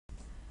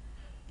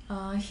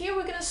Here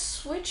we're going to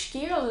switch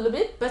gear a little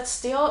bit, but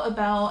still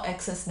about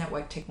access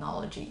network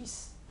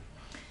technologies.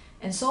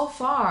 And so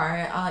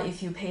far,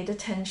 if you paid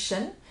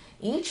attention,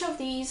 each of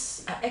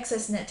these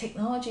access net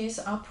technologies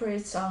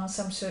operates on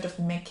some sort of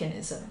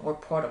mechanism or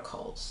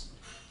protocols.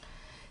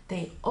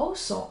 They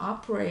also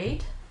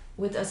operate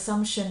with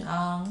assumption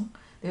on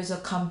there's a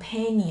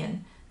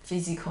companion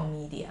physical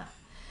media.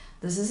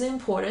 This is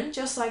important,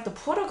 just like the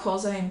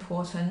protocols are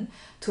important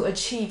to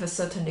achieve a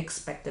certain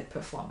expected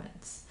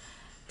performance,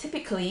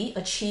 typically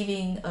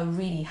achieving a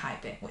really high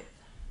bandwidth.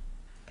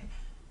 Okay.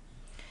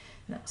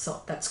 Now,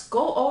 so let's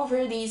go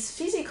over these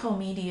physical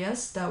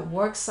medias that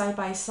work side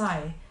by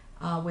side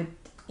with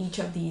each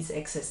of these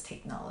access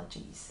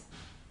technologies.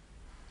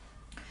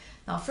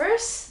 Now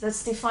first,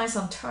 let's define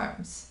some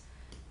terms.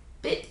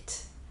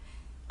 Bit.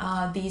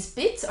 These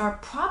bits are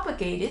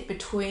propagated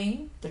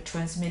between the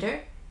transmitter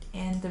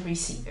and the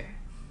receiver.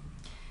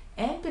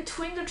 And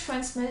between the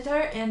transmitter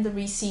and the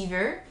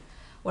receiver,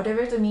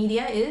 whatever the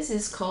media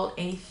is called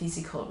a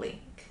physical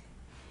link.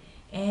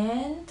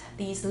 And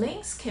these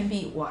links can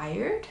be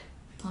wired.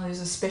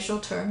 There's a special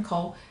term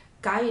called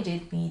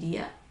guided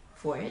media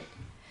for it.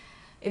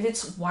 If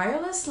it's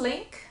wireless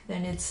link,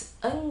 then it's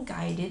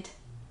unguided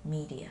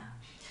media,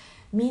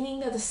 meaning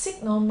that the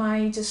signal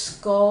might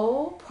just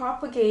go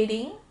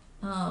propagating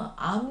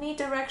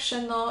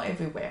omnidirectional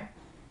everywhere.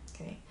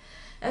 Okay.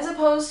 As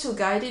opposed to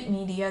guided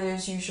media,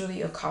 there's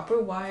usually a copper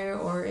wire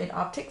or an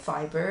optic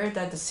fiber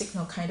that the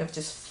signal kind of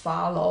just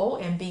follow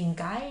and being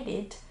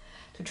guided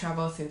to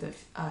travel through the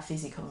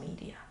physical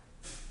media.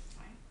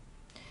 Right.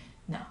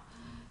 Now,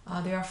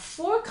 there are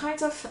four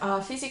kinds of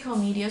physical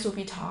medias we'll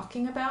be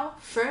talking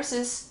about. First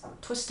is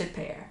twisted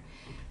pair,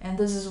 and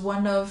this is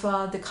one of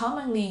the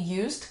commonly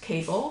used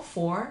cable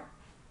for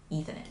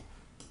Ethernet.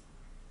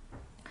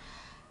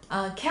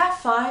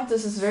 Cat5,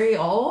 this is very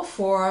old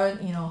for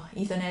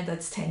Ethernet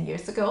that's 10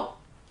 years ago.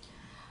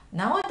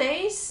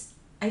 Nowadays,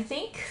 I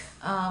think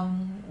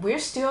we're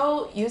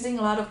still using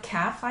a lot of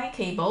Cat5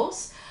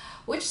 cables,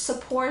 which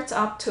supports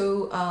up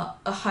to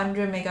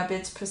 100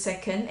 megabits per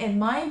second and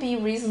might be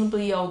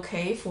reasonably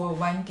okay for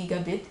 1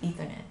 gigabit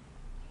Ethernet.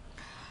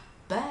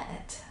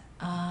 But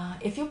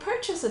if you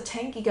purchase a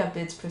 10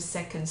 gigabits per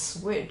second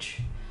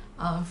switch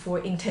for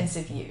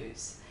intensive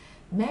use,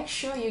 make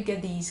sure you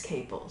get these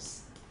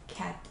cables,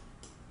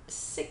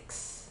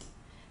 Cat6,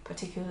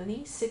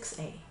 particularly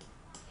 6A.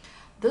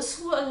 This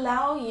will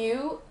allow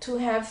you to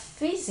have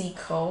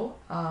physical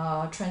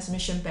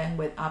transmission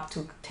bandwidth up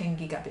to 10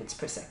 gigabits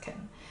per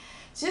second.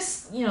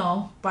 Just,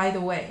 by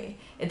the way,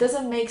 it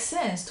doesn't make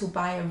sense to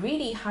buy a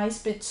really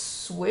high-speed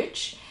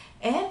switch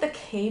and the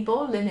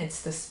cable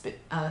limits the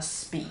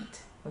speed.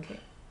 Okay.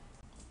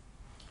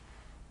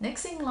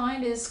 Next in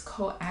line is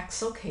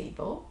coaxial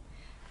cable.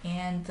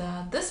 And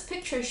this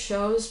picture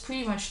shows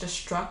pretty much the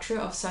structure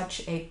of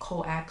such a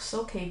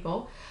coaxial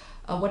cable.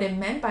 What it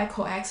meant by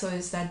coaxial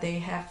is that they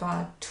have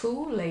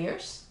two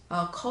layers,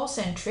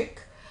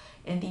 concentric,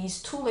 and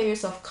these two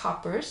layers of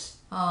coppers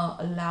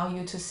allow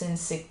you to send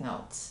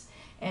signals.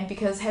 And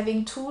because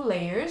having two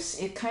layers,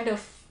 it kind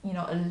of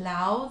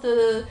allow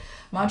the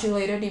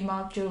modulator,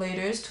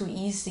 demodulators to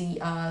easily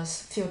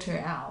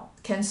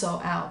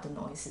cancel out the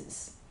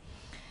noises.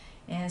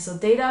 And so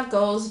data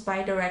goes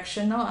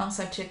bidirectional on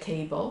such a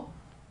cable.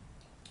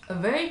 A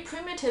very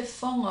primitive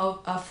form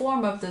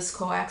of this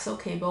coaxial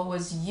cable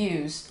was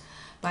used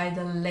by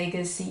the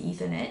legacy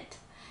Ethernet.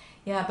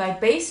 Yeah, by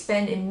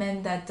baseband, it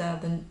meant that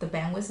the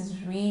bandwidth is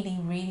really,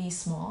 really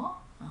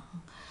small.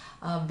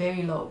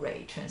 Very low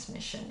rate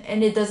transmission,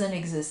 and it doesn't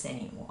exist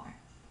anymore.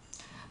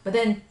 But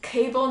then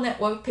cable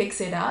network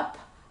picks it up,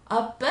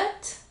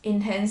 but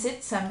enhance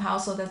it somehow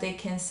so that they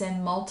can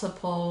send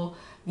multiple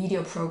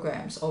video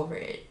programs over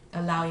it,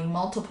 allowing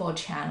multiple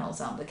channels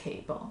on the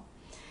cable.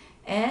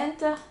 And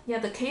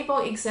the cable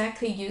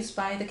exactly used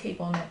by the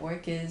cable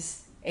network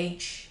is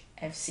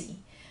HFC,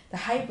 the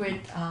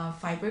hybrid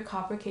fiber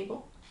copper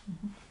cable.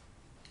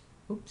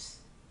 Oops.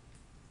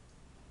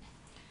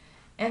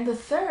 And the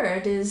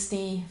third is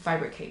the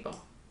fiber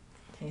cable.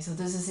 Okay, so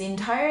this is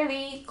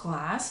entirely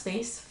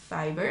glass-based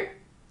fiber,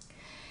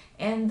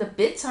 and the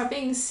bits are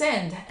being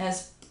sent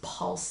as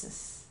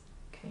pulses,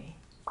 okay,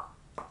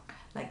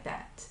 like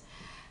that.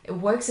 It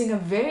works in a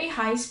very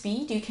high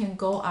speed. You can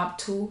go up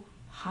to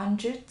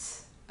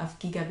hundreds of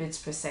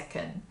gigabits per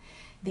second.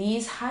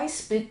 These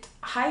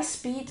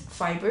high-speed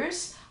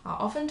fibers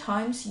are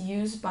oftentimes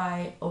used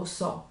by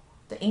OSO,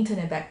 the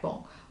internet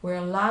backbone, where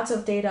lots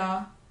of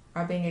data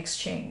are being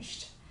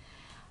exchanged.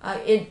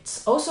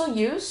 It's also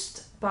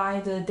used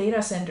by the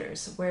data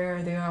centers,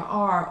 where there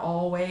are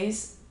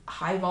always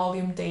high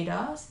volume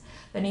data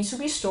that needs to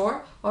be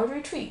stored or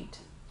retrieved.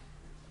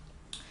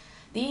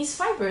 These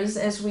fibers,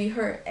 as we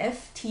heard,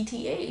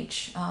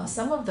 FTTH,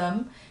 some of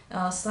them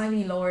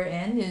slightly lower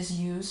end is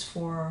used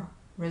for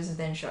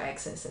residential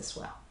access as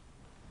well.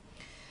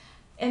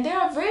 And they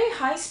are very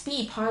high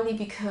speed, partly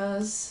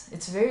because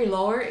it's very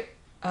low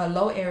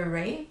error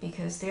rate,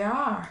 because they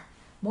are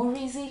more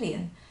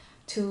resilient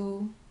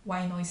to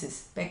white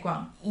noises,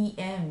 background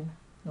EM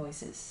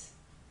noises.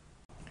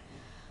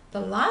 The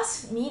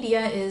last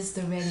media is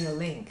the radio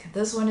link.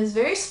 This one is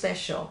very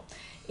special.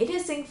 It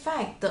is in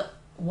fact the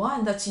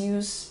one that's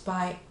used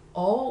by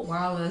all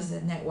wireless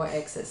and network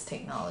access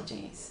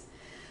technologies.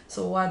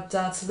 So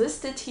what's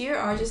listed here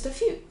are just a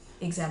few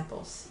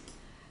examples.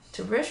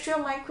 Terrestrial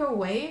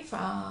microwave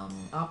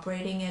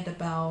operating at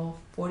about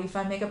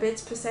 45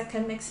 megabits per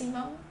second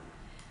maximum.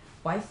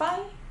 Wi-Fi,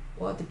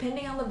 well,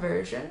 depending on the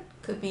version,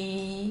 could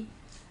be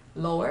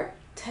lower,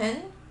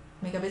 10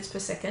 megabits per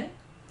second,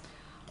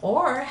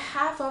 or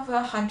half of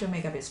 100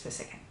 megabits per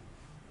second.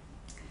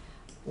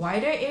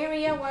 Wider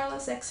area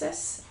wireless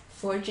access,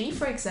 4G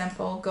for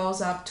example,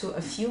 goes up to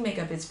a few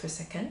megabits per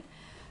second.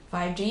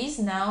 5G is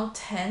now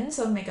tens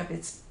of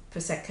megabits per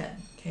second,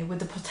 okay, with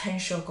the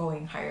potential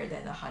going higher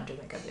than 100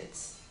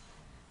 megabits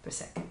per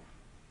second.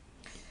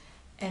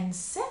 And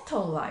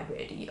satellite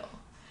radio,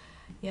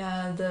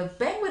 yeah, the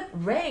bandwidth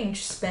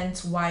range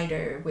spans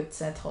wider with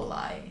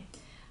satellite.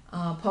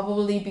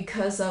 Probably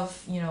because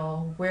of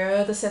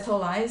where the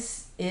satellite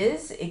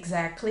is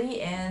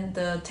exactly and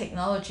the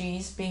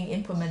technologies being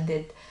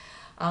implemented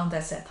on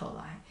that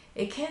satellite.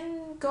 It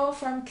can go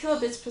from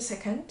kilobits per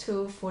second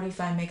to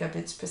 45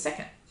 megabits per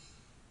second.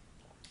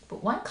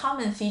 But one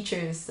common feature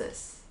is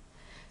this.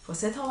 For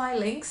satellite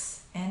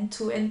links,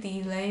 end-to-end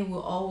delay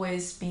will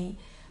always be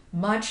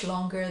much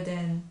longer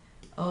than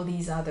all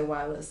these other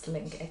wireless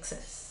link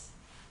access.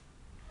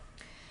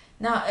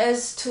 Now,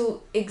 as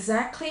to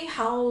exactly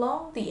how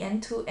long the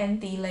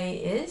end-to-end delay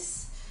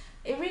is,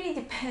 it really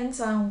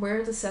depends on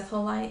where the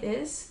satellite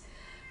is.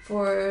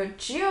 For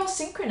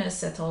geosynchronous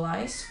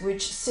satellites,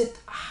 which sit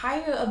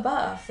higher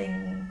above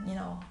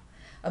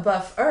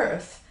above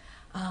Earth,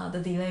 the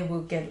delay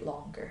will get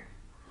longer.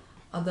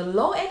 The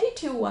low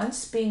altitude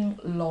ones being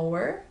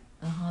lower,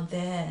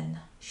 then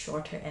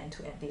shorter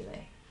end-to-end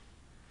delay.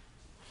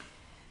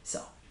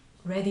 So,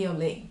 radio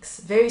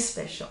links, very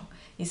special.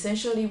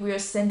 Essentially, we are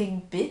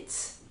sending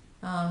bits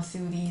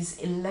through these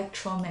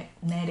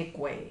electromagnetic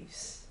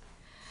waves.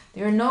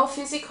 There are no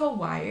physical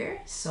wires,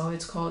 so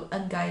it's called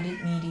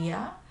unguided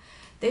media.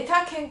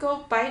 Data can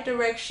go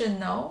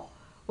bidirectional,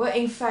 well,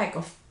 in fact,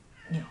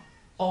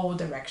 all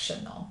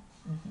directional,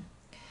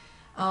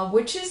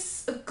 which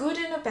is a good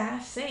and a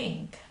bad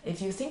thing.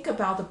 If you think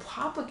about the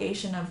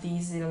propagation of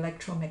these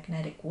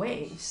electromagnetic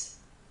waves,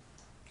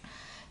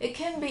 it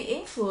can be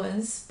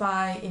influenced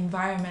by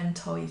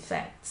environmental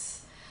effects.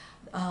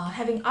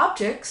 Having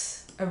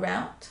objects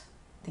around,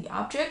 the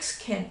objects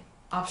can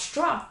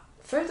obstruct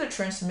further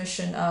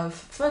propagation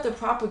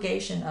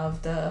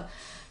of the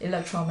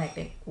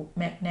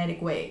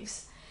electromagnetic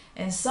waves.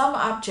 And some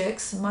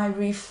objects might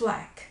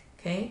reflect,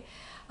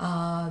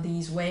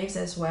 these waves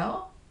as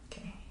well.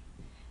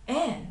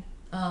 And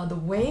the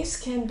waves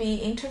can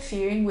be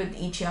interfering with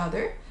each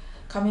other,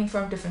 coming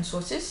from different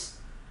sources,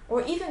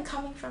 or even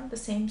coming from the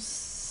same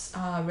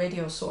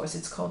radio source.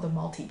 It's called the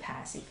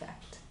multipass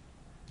effect.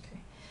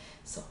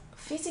 So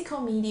physical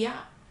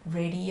media,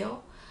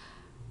 radio,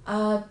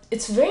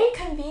 it's very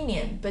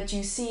convenient, but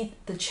you see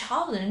the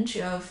challenge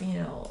of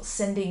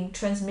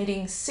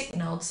transmitting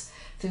signals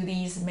through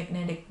these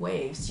magnetic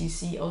waves. You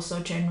see also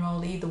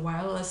generally the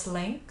wireless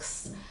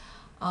links,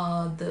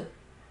 the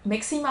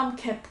maximum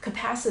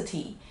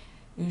capacity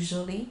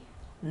usually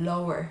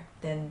lower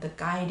than the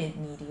guided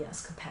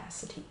media's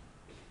capacity.